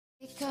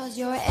'Cause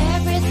you're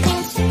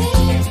everything to me.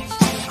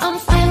 I'm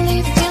finally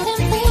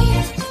feeling free.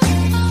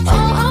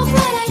 All of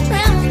what I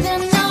drowned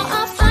and now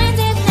I find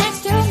it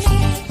next to me.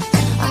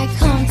 I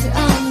come to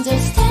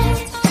understand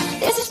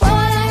this is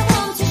what I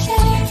want to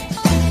share,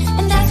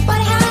 and that's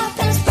what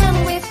happens when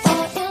we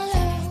fall in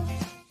love.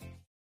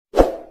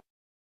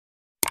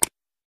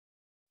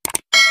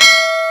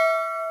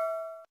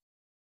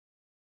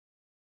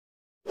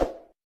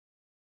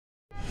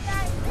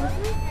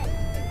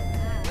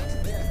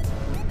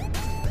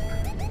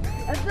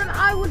 And then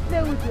I will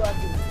play with you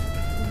again.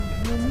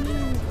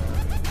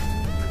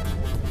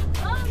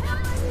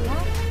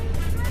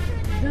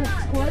 The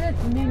toilet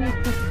mini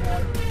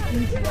football.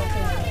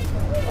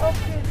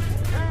 Okay.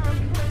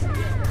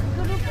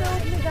 Can you play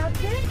with me that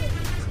game?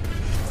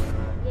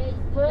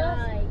 First,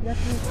 let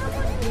me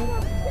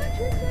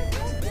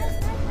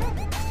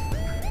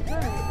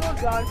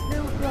okay, I'll play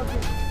with you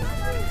again.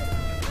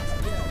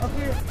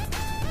 Okay.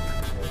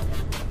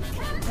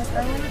 But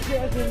I want to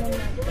play again on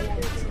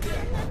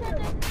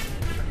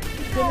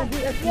it's gonna be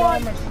a claw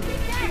machine.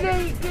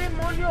 Play game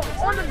on your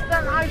own and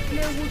then I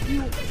play with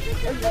you.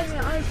 And then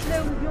I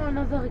play with you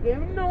another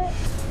game. No.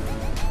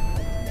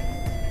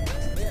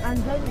 And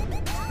then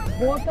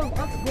both of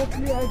us go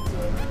play a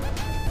game.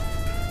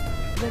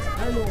 Just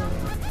alone.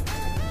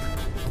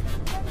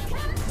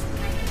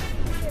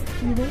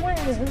 You know when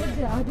I heard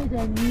the other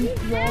than you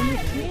claw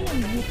machine,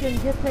 you can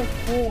get like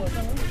 4.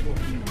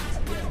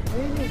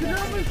 Really?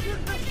 Claw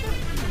machine?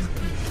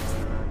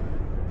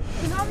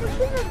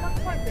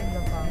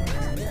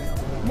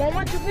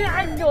 ماما شوفي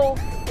عنده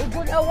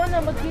يقول انا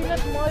ماكينة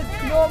مال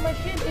كلو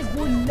ماشين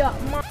يقول لا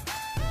ما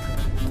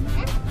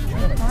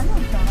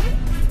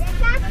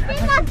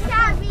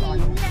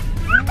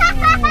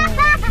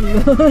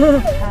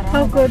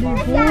How could you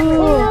go?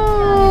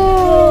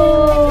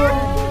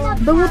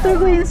 The water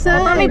go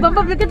inside. مامي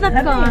بابا بلكت لك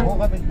كان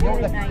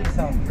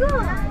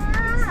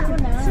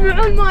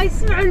اسمعوا الماي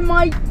اسمعوا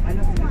الماي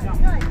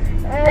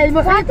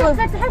المحيط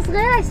فتحة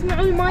صغيرة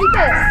يسمعوا الماي بس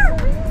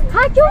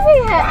ها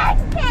شوفيها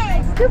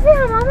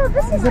شوفيها ماما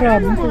بس يسمعوا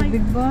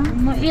الماي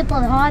المحيط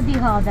الهادي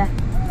هذا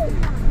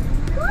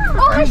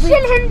هش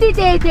الهندي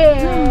ديدي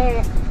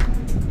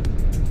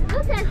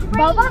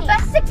بابا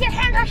بسك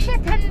الحين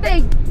غشيت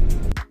هندي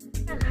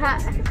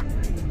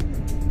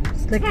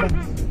سكر.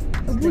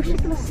 ابو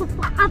شكل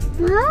الصفحة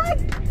عطاك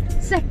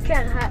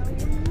سكرها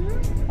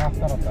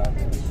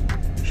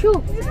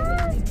شوف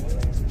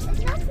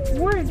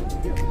وين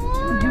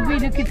Juby,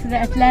 look at the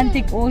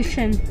Atlantic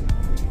Ocean.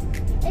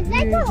 It's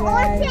like an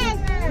ocean.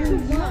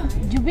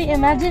 Juby,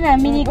 imagine a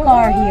mini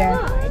car here.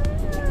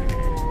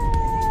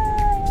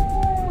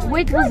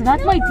 Wait, was that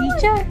my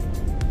teacher?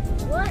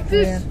 What?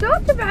 في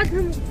ستوب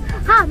تبعتهم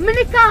ها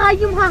ميني كار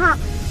هيومها ها.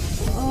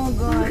 Oh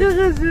God.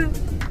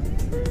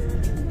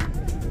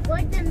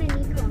 What's the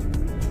mini car?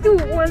 Two,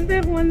 one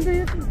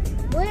there.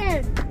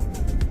 Where?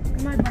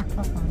 ما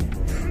بطلع.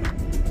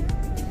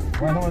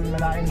 وين هو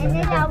الملاعين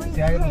هنا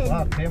سيايير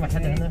صغار في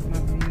محل هنا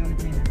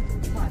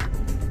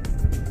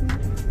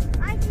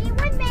I see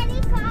one mini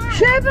car.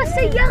 شايفة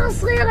سيارة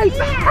صغيرة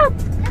يفحط.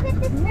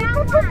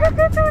 Look at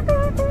this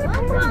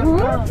brown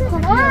one.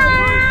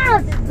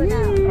 خلاص.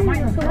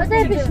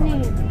 هذا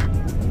بشنين.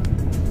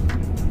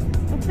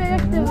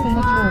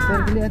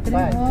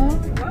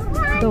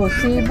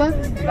 توصيبة.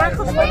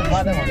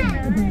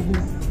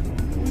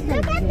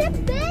 Look at the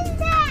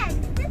building.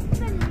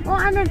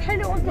 أنا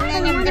الحلو أنت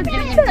ريو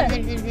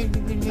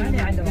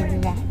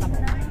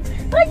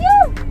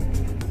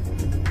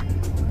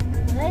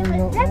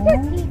That's a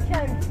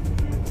teacher.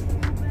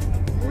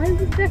 why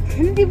was that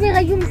هندي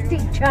بغيوم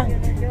teacher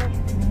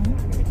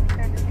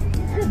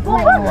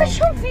بابا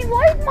غشم في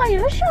وايد ما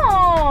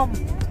يغشم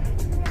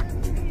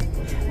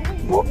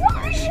بابا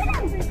غشم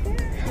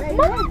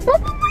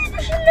بابا ما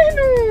يغش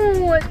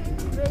الهنود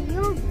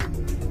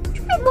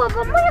شوفي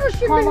بابا ما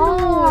يغش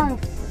الهنود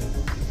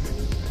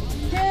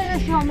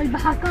غشهم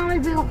البحر كامل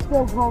بيروح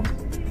فوقهم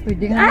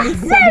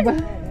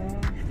أحسن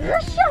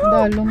غشهم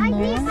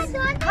دالهم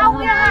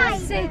حاولوا على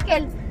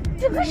السيكل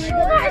تغشوا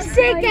على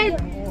السيكل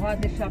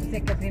وهذا الشاب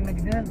سكر في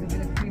ماكدونالدز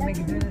يقول لك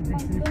في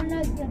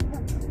ماكدونالدز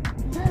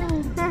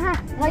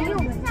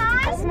غيوم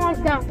اسمع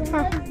الكام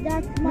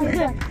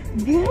قريبة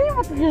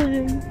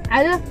تغير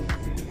على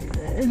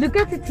look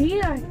at it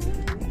here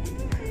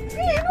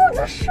في هنود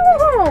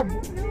غشوهم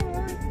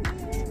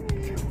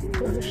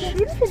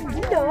غشي في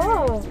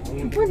البلاد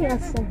شوفوني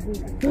هالصبو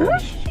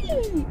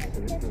غشي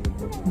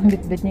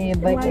بتبني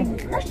بايك.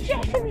 غشي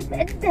عشان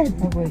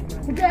يتأدب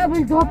I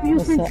will drop you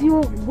since you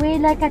weigh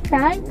like a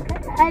tank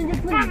and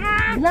it will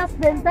blast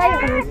the entire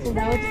ocean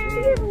out.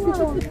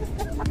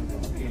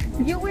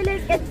 You weigh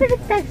like a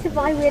tank if I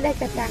weigh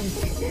like a tank.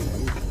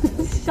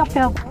 Shut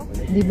up.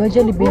 Di ba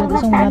Jollibee na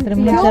sa una trim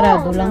lang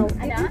sarado lang.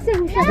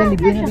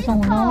 Jollibee na sa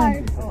una.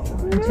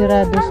 Ang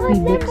sarado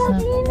Speedex na.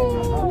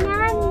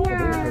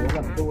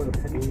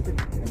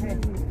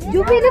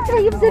 Juby, let's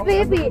have the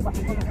baby.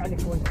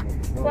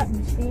 What?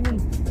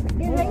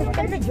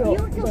 It's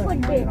beautiful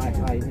day.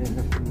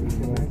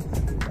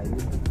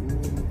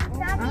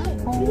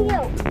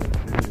 Video.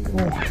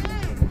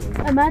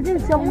 Imagine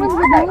someone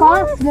with a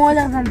car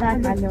smaller than that.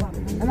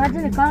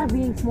 Imagine a car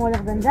being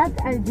smaller than that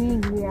and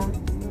being here.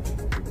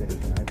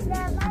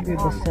 Hindi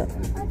basta.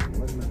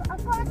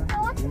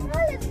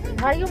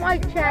 How you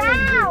might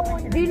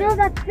challenge? Do you know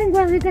that thing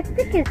where we get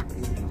tickets?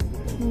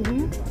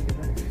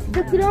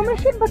 The claw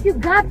machine, but you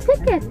got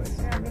tickets.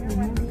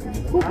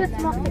 Who gets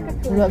more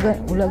tickets?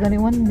 Wala gani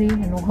one day.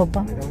 Ano ka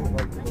pa?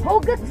 Who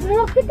gets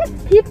more tickets?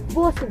 Keep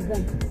both of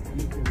them.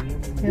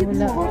 Kaya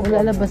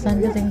wala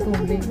labasan kasing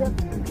tubig.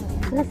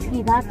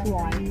 Risky, that's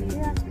why.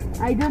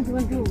 I don't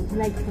want to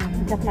like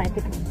get my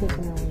tickets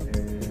taken away.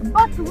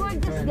 But we'll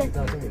just get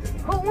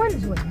who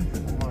wins one.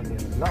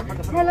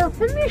 Hello,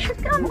 Fimi, should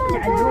come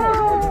back.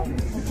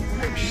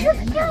 Should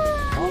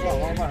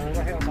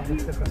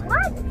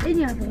What?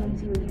 In your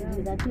hands, you will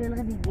do that. You're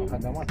gonna be good.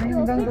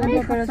 Hanggang doon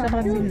pa pala sa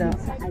kabila.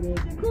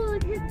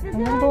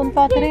 Hanggang doon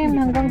pa, Trim.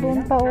 Hanggang doon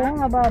pa, oh.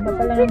 Haba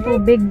pala ng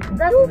tubig.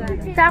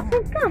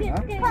 Taxi come.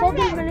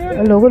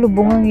 Alo,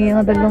 lubong ang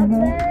iyang dalong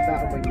mo.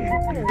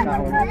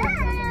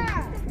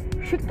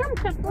 Should come,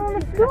 let's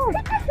go.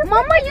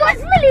 Mama, you are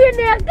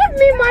millionaire. Give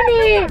me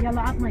money.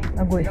 يلا عطني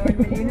Agoy.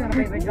 مليونير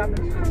بيجاب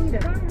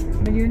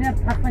مليونير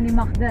تحطني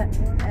ماخذه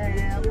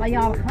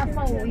طياره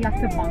خاصه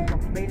وياخذ بانكو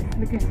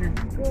بيلك هنا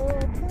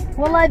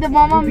والله إذا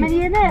ماما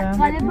مليونير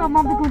غالبا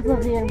ما بيكون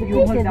صغير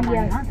يو بيكون هولد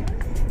كبير.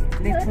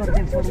 ليتس فور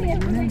ذيم فور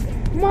مليونير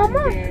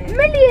ماما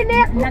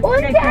مليونير لا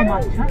وانت تشيك تو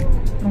ماتش ها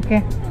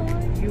Okay.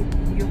 يو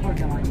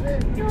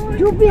هولد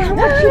شوفي how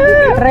much you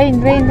give.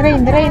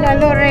 Rain.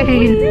 Alo,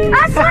 rain.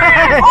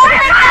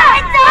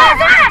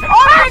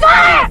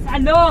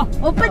 الو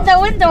Open the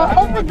window.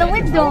 Open the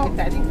window.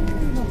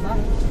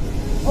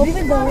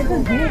 Open the window.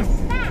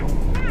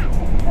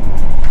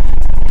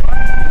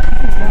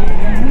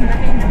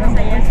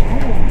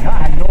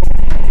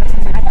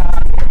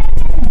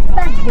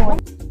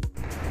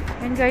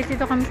 And guys,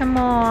 dito kami sa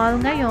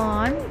mall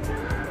ngayon.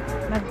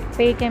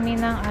 Nag-pay kami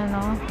ng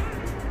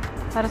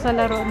para sa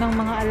laro ng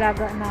mga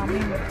alaga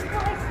namin.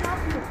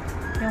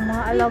 Yung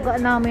mga alaga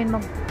namin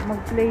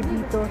mag-play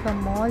dito sa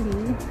mall.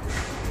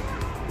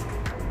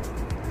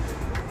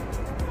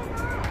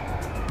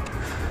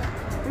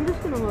 I'm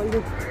just gonna hold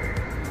it.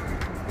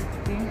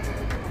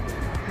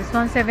 This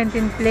one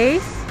 17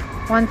 plays,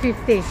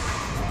 150.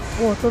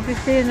 Oh,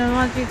 250 and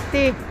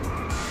 150.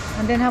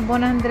 And then have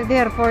 100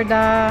 here for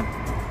the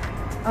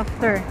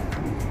after.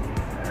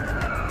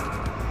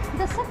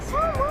 The socks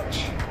how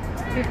much?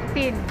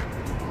 15.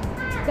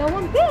 The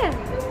one pair.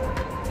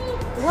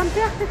 One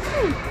pair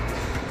 15.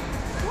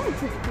 Why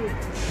 15?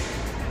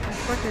 Of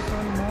course, it's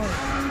one small.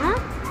 Huh?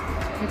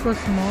 It was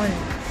small.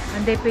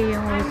 And they pay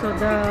yung also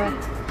the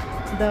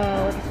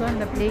this one,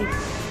 the place.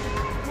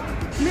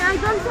 Me, I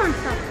don't want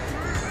stuff.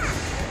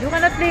 You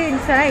cannot play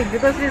inside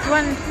because this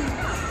one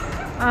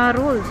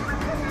rules.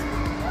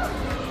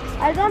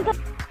 I don't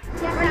want.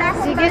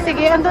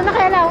 Sige. Andun na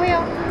kaya Lawi,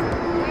 oh.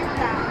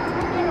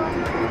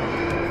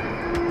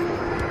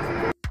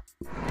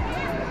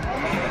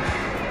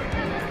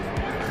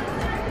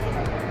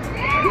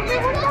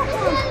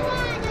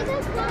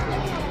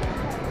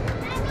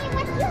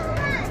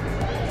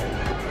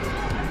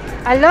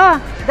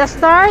 Hello, the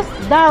stars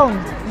down,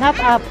 not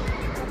up.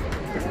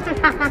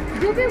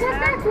 Juby, what's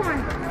that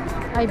one?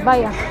 I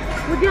buy.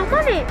 With your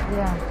money?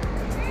 Yeah.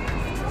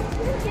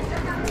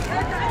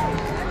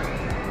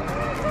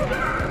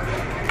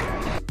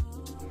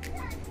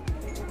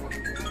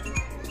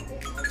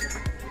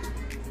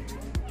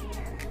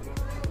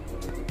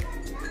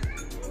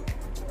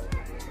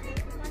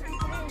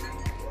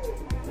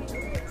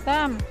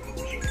 Tam.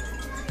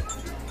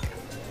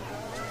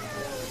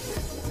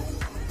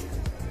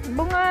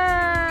 Bunga.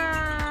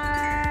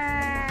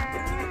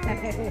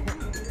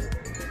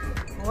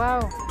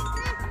 Wow.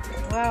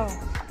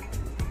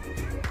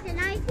 Can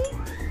I see?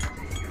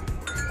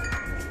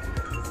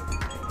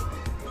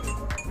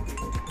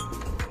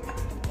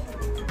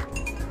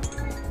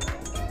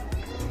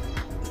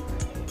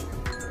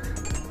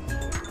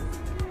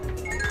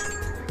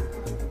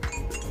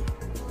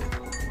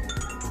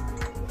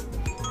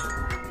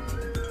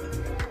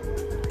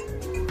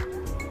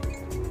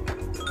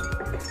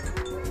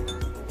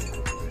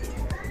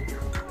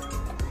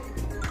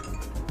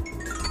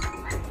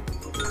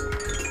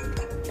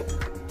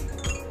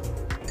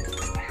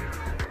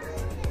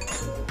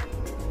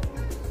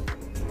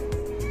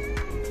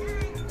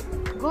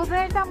 Go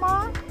there,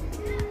 Tama.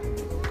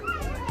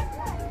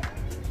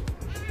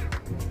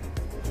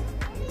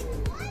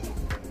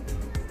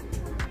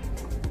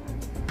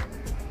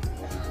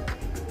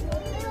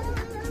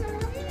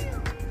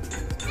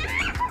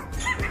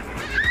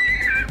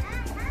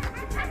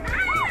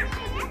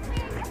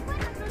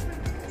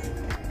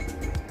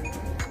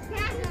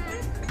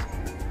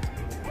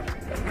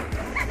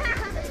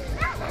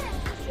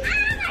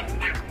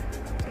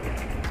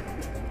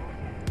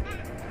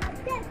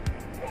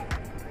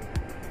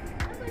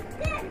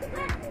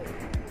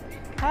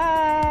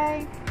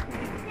 Hi.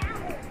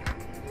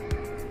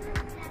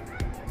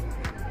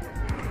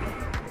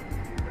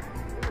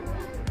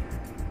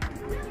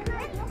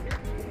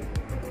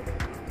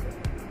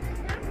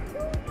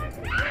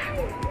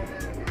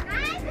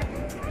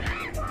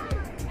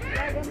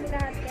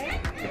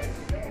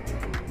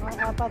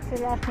 Apat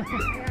sila.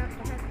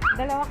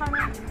 Dalawa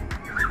kami.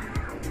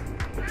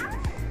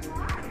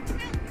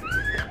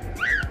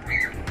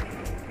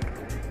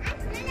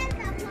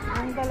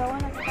 Yung dalawa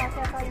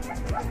nagkakasya tayo ng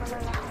medyo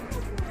malalaki.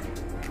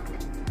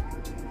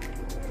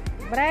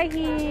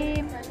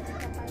 Brahim!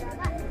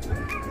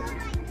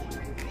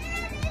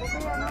 Buti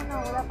yan, ano,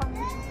 wala pang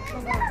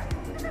lugar.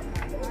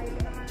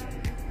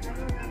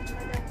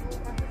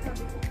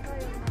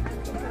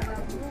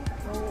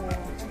 Oo,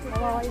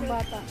 kawawa yung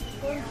bata.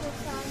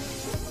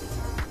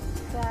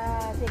 Sa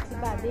sexy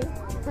body.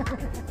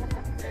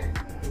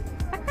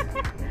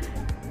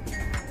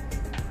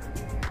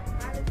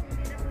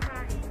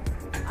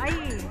 Ay!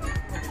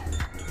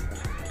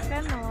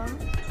 Ganon.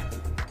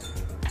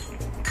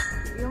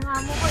 Yung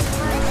amo ko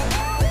yun.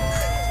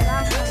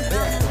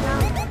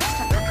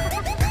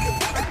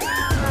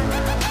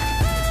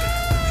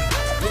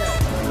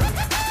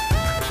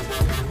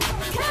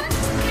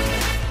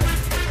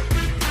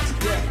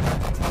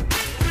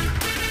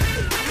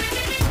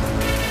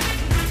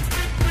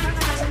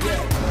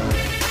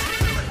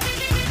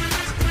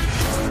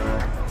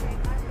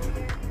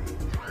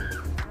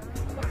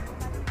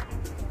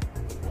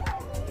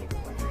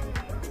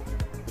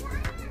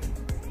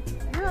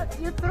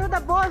 You threw the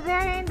ball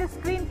there in the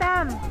screen,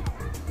 Tam.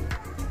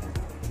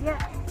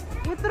 Yeah,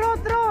 you throw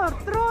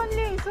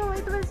only, so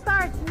it will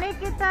start.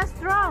 Make it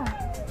strong.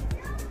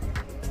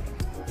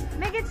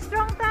 Make it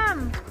strong,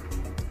 Tam.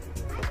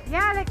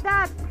 Yeah, like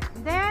that.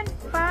 Then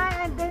fine,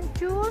 and then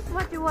choose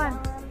what you want.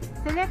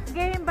 Select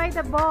game by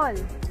the ball.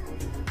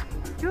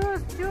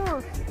 Choose.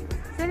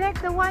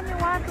 Select the one you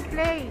want to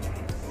play.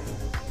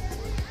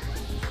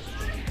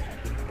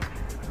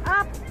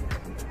 Up,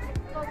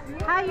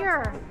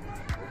 higher.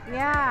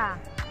 Yeah.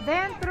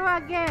 Then throw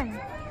again.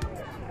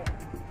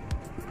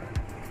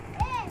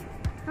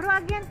 Throw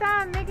again,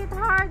 Tam. Make it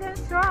hard and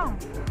strong.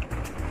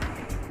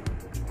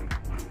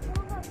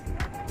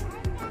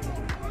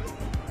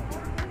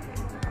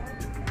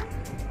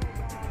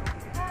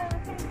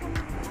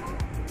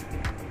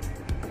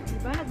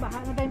 Diba? Nagbaha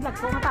na tayong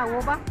tagpo ng tawo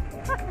ba?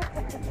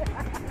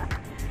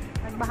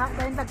 Nagbaha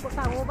tayong tagpo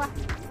tawo ba?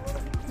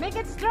 Make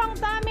it strong,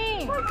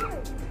 Tammy!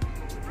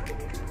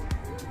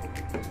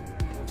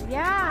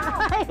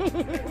 Yeah.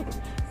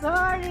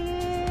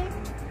 Sorry.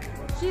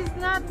 She's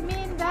not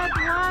mean that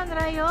one,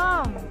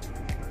 Rayom.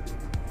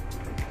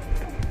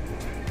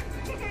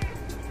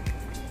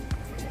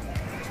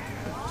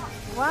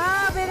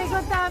 Wow, very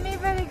good, Tammy.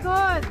 Very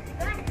good.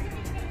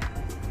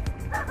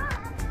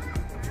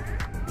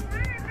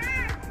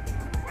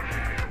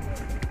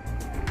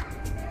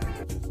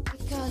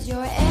 Because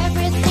you're